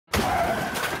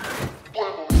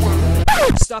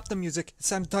stop the music. It's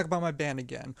time to talk about my band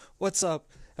again. What's up,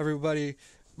 everybody?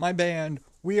 My band,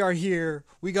 we are here.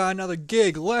 We got another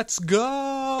gig. Let's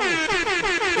go!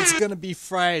 It's gonna be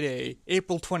Friday,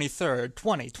 April 23rd,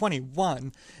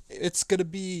 2021. It's gonna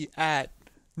be at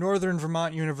Northern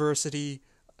Vermont University,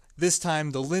 this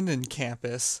time the Lyndon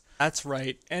campus. That's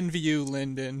right, NVU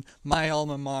Lyndon, my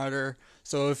alma mater.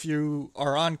 So if you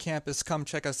are on campus, come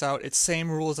check us out. It's same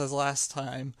rules as last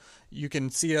time. You can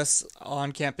see us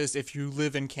on campus if you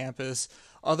live in campus.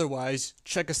 Otherwise,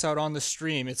 check us out on the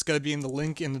stream. It's going to be in the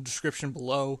link in the description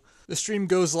below. The stream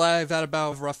goes live at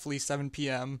about roughly 7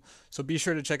 p.m., so be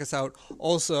sure to check us out.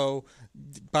 Also,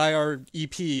 buy our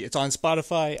EP. It's on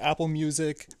Spotify, Apple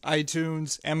Music,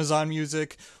 iTunes, Amazon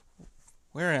Music.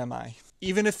 Where am I?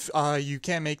 Even if you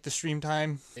can't make the stream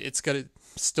time, it's going to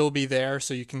still be there,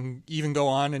 so you can even go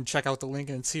on and check out the link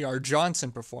and see our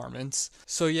Johnson performance.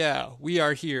 So yeah, we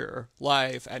are here,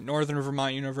 live at Northern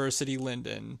Vermont University,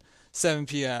 Lyndon. 7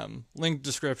 p.m. Link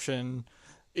description.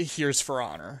 Here's for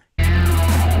honor.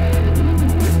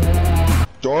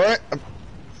 Dora?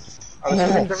 I was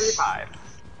doing the revive.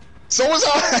 So was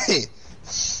I!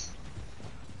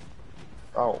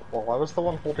 Oh, well, I was the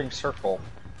one holding circle.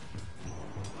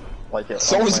 Like it.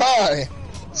 So was I!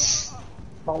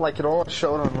 Not like it all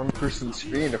showed on one person's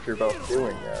screen if you're both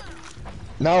doing it.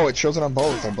 No, it shows it on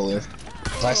both, I believe.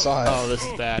 'Cause I saw it. Oh, this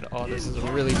is bad. Oh, this is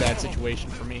a really bad situation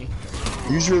for me.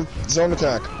 Use your zone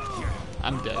attack.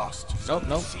 I'm dead. Nope,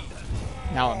 nope.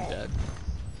 Now I'm dead.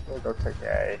 We'll go take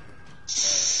A. You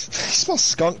smell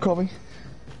skunk, Kobe?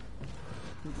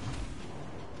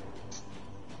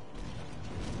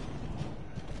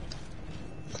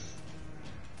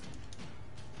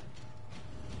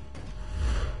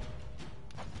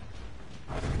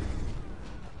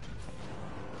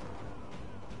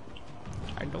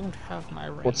 I don't have my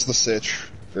range. What's the sitch,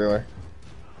 really?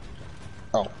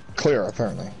 Oh, clear,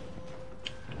 apparently.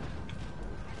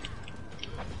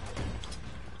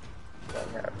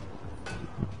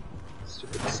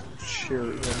 Stupid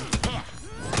cheering.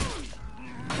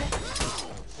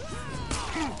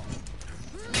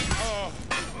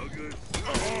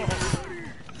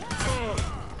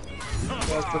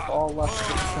 That's just all left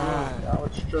to die. Now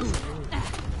it's just me.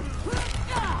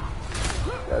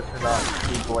 You guys are not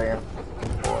too Bland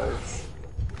Boyz.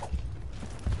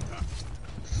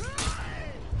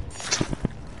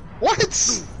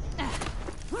 What?!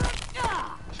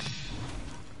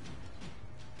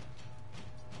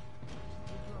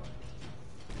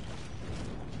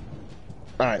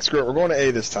 Alright, screw it, we're going to A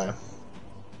this time.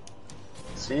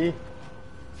 See?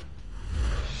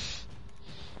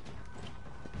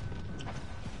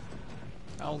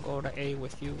 I'll go to A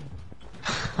with you.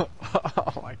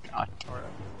 Oh my god, Tora.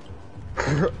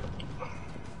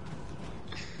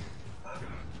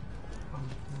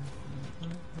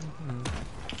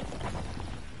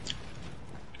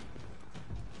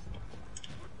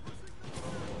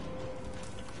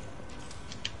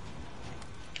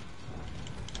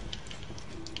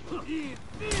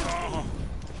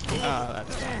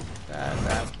 That's bad.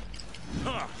 Bad.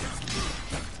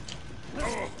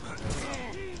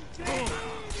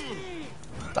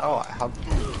 Oh, how...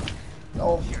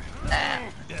 No.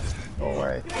 Go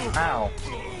away. Ow.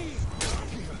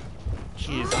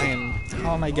 Jeez,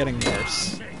 how am I getting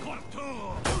worse?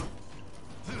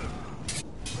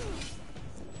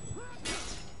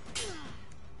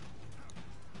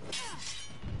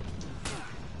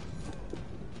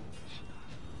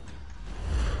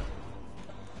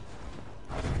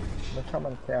 Come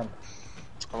on, Cam.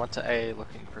 I went to A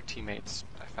looking for teammates,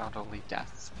 but I found only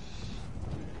deaths.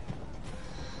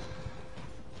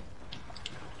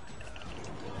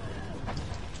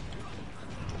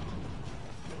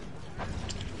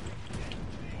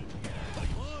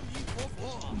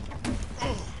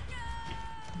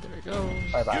 There we go.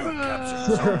 Bye bye.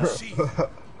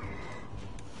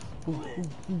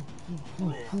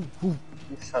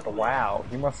 He said, wow.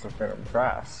 He must have been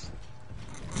impressed.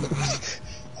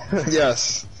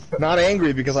 Yes. Not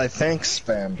angry because I thanks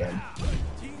spammed him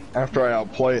after I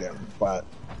outplayed him, but...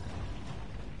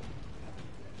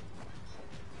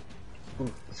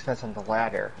 Ooh, this guy's on the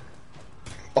ladder.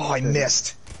 Oh, I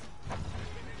missed!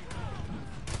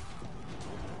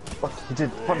 Look, he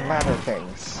did fun ladder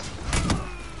things.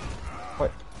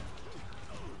 What?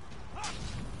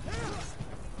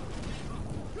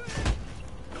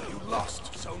 You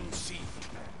lost Zone C.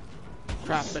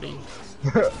 Property.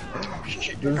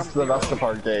 This is the best of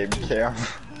our game, Cam.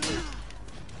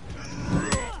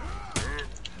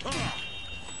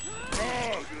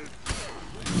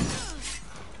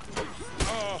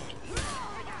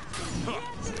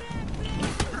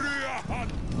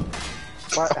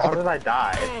 What? How did I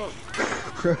die?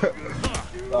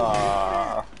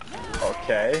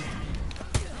 Okay.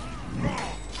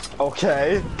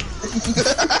 Okay.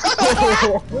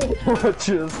 What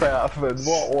just happened?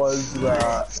 What was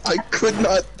that? I could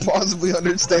not possibly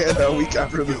understand how we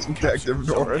captured this objective,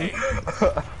 Doran.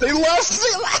 They left!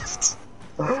 They left!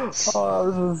 Oh, this is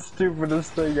the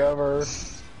stupidest thing ever.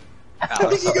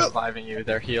 Alex, I'm reviving you.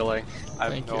 They're healing. I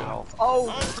have Thank no you. health.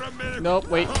 Oh! Nope,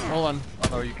 wait, hold on.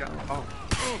 Oh, you got. Oh.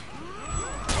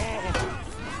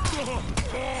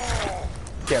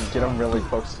 Damn, get him really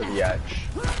close to the edge.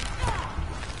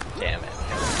 Damn it.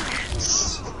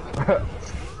 Jeez.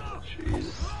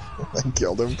 I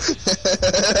killed him.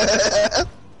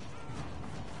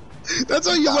 That's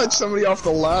how you let somebody off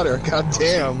the ladder, god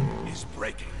damn. is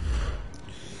breaking.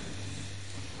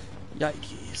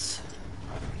 Yikes.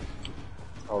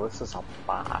 Oh, this is a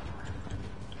bot.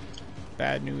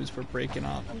 Bad news for breaking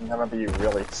up. I'm gonna be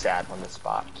really sad when this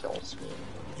bot kills me.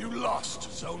 You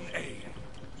lost Zone A.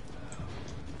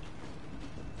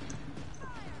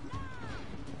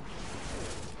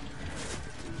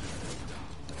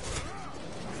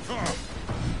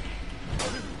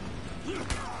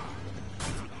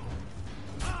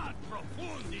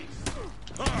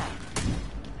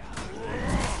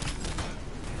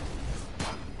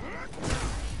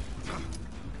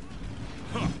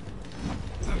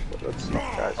 That's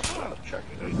not guys gotta check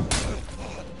it.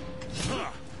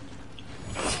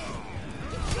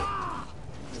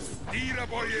 Tira,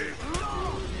 boye.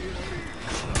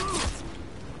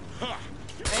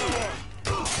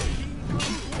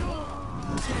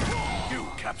 You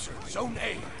captured Zone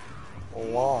A.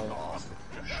 Long.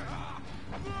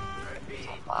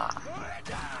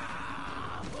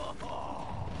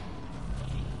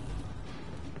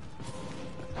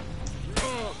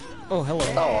 Oh, hello.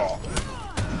 Oh.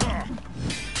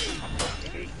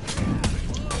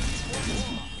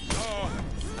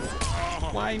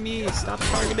 Why me? Stop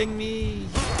targeting me.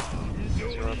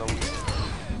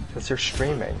 Because you're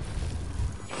streaming.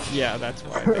 Yeah, that's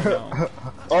why they know.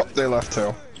 Oh, they left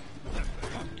too.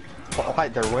 Why?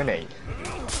 They're winning.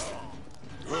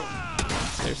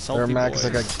 They're salty They're mad because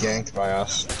boys. they got ganked by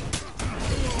us.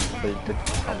 They did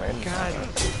come in. God,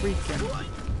 freaking.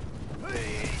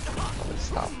 Let's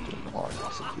stop doing hard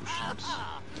executions.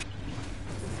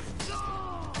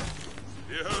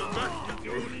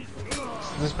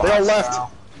 They all left.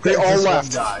 They all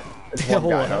left. There's They one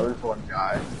guy. all No, there's one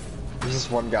guy. There's just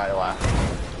one guy left.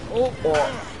 Oh,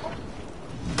 Oh.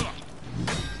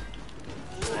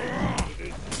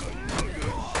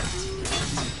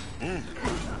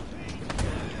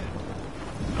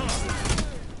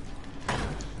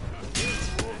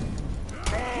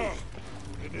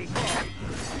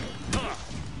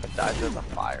 I died to the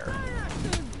fire.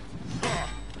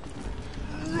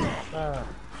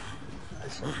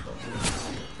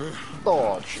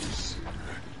 Oh, jeez.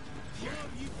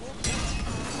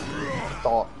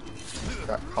 Thought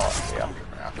got caught in the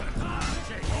aftermath.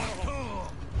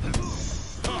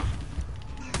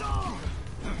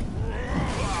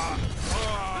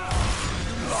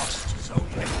 Lost Zone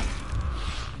A.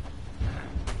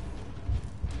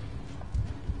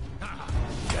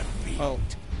 oh.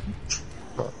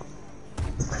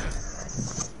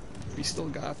 We still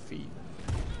got feet.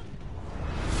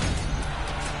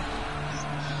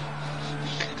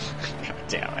 God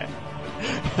damn it.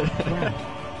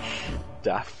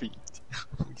 Defeat.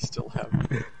 We still have.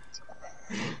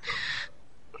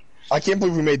 I can't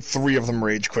believe we made 3 of them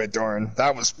rage quit, Doran.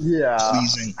 That was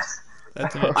pleasing.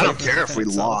 That's I don't care if we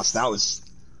lost. That was.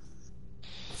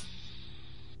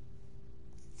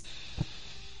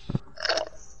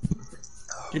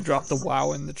 You dropped the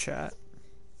WoW in the chat.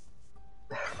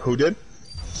 Who did?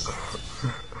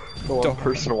 The one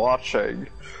person watching.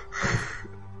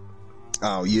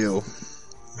 Oh, you.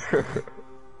 I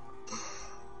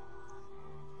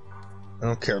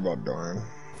don't care about Doran.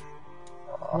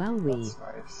 Well, we. That's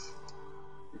nice.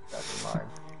 Keep that in mind.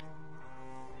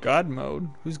 God mode?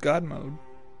 Who's God mode?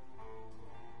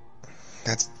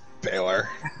 That's Baylor.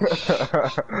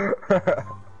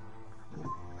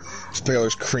 It's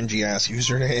Baylor's cringy ass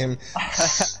username.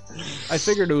 I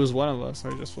figured it was one of us,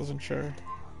 I just wasn't sure.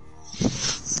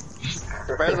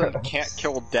 Better than can't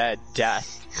kill dead.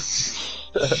 Death.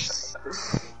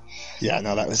 Yeah,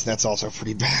 no, that's also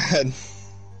pretty bad.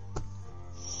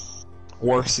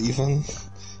 Worse even.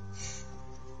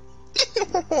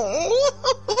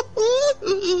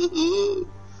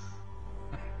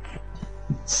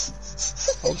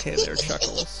 Okay, there,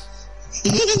 Chuckles.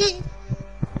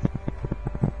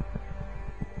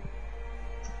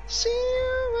 See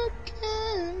you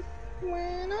again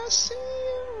when I see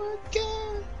you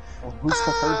again. Well, who's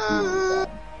the third dude then?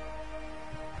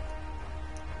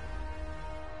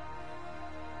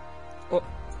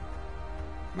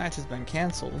 Match has been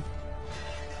canceled.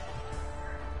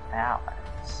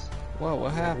 Alex. Whoa,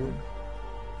 what happened?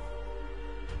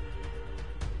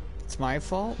 It's my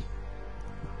fault?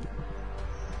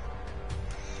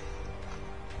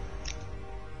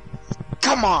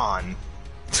 Come on!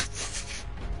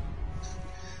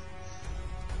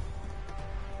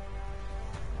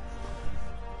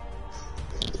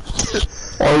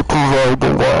 I provide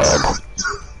the lab.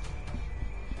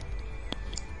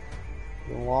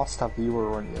 You lost a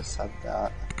viewer when you said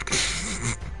that.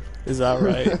 Is that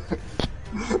right?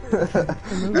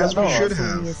 As we should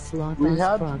have. We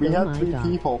had 3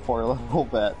 people for a little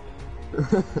bit.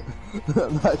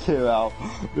 That came out.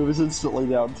 It was instantly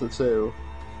down to 2.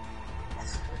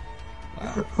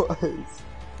 Wow.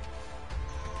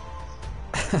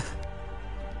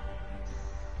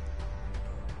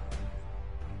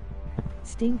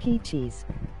 Stinky cheese.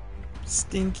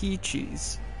 Stinky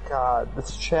cheese. God,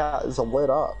 this chat is lit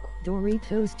up.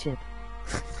 Doritos chip.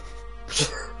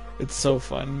 It's so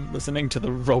fun listening to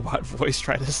the robot voice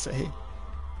try to say.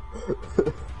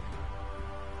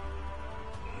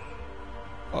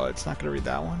 Oh, it's not gonna read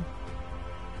that one?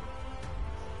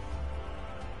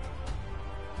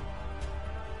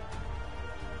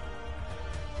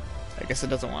 I guess it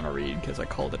doesn't want to read because I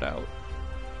called it out.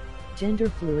 Gender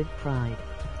fluid pride.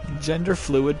 Gender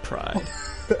fluid pride.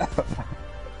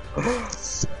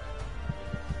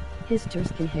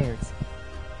 Histersky hairs.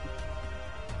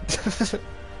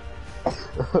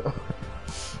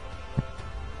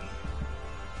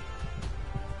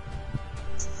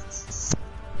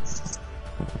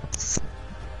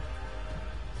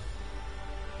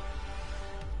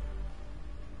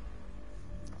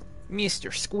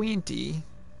 Mr. Squinty.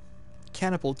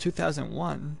 Cannibal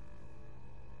 2001.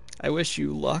 I wish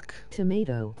you luck.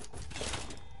 Tomato.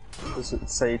 Does it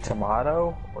say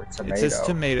tomato or tomato? It says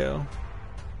tomato.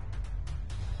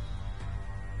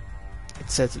 It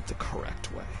says it the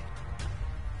correct way.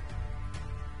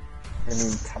 I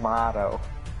mean tomato.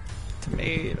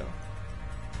 Tomato.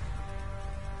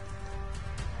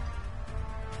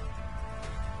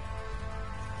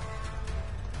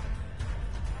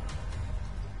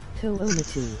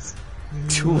 Tuomatu.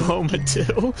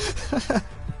 Tuomatu.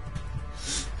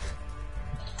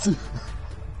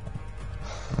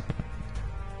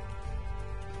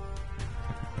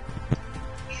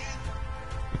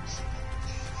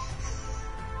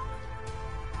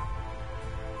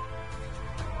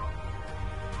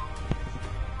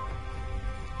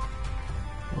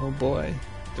 Oh boy,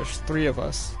 there's 3 of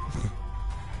us.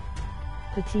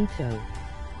 Petito.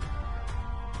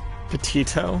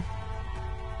 Petito?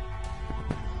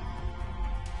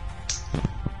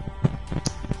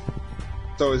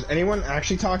 So is anyone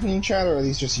actually talking in chat, or are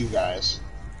these just you guys?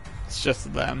 It's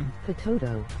just them.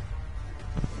 Potato.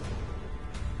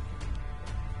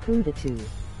 Poodatu.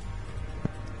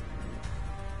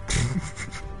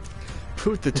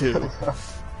 Pootatu.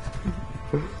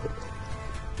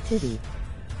 Titty.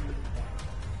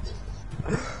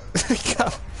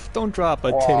 Don't drop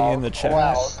a titty in the chat.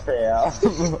 Wow,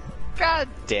 Cam. God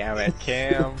damn it,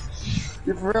 Cam.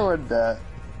 You've ruined that.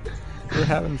 We're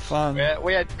having fun.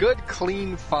 We had good,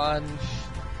 clean fun.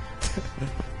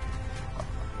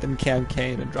 Then Cam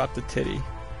came and dropped a titty.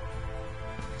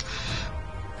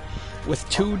 With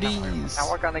 2 Ds. Now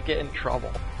we're gonna get in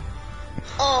trouble.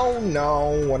 Oh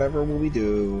no, whatever will we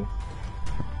do?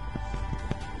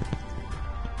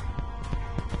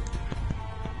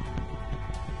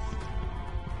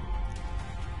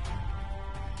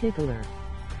 Tickler.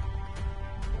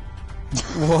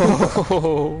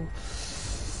 Whoa.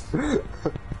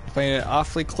 Playing it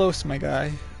awfully close, my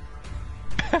guy.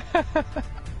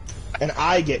 And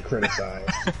I get criticized.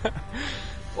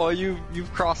 Well,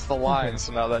 you've crossed the line,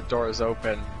 so now that door is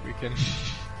open. We can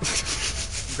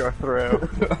go through.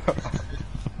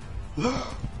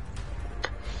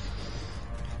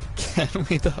 Can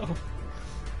we though?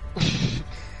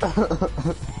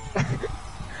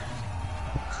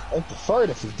 I'd prefer it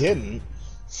if you didn't.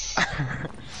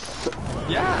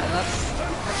 Yeah, and that's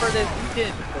prefer that you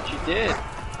did, but you did.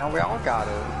 Now we all got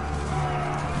it.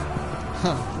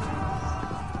 Huh.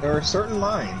 There are certain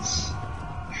lines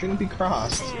shouldn't be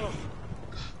crossed,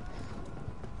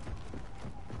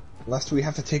 lest we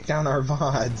have to take down our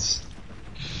VODs.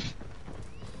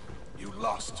 You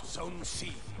lost Zone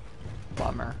C.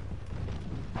 Bummer.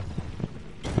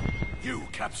 You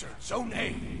captured Zone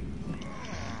A.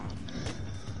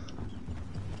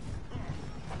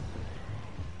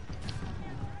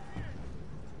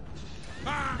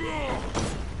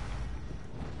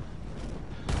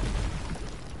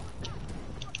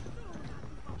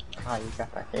 Ah, you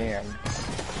got the hand.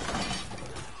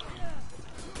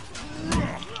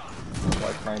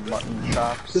 like my mutton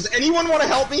chops. Does anyone want to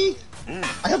help me?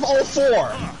 I have all 4.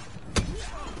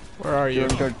 Where are you?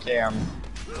 Doing good, Cam.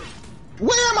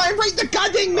 Where am I? Right in the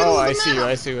goddamn middle Oh, of the I see you, map.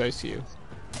 I see you, I see you.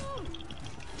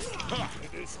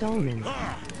 Stallman.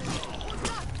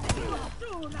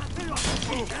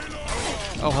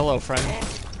 Oh, hello, friend.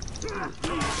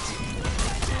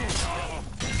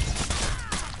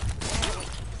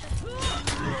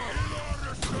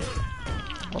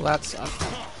 Well, that's...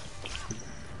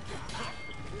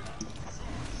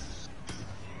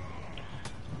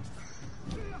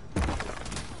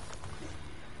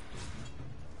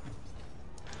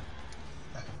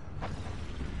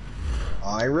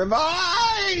 I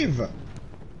revive!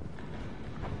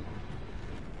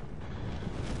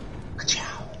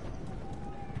 Ka-chow.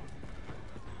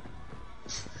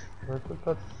 Where did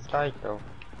that guy go?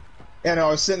 Yeah, no,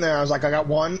 I was sitting there, I was like, I got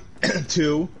 1,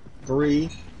 2, 3,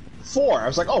 4. I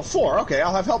was like, oh, 4, okay,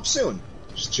 I'll have help soon.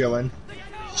 Just chilling.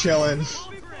 Chilling.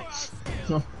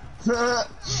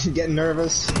 Getting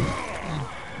nervous.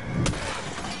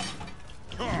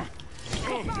 I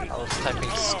was typing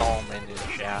Stallman in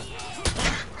chat.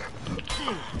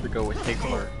 To go with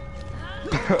Higgler.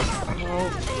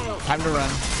 Time to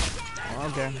run.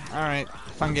 Okay, alright.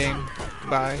 Fun game.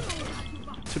 Bye.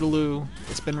 Toodaloo.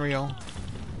 It's been real.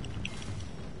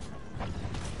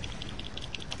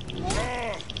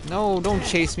 No, don't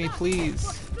chase me,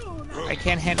 please. I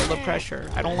can't handle the pressure.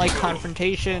 I don't like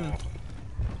confrontation.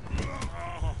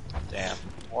 Damn.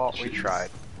 Well, we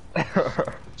tried.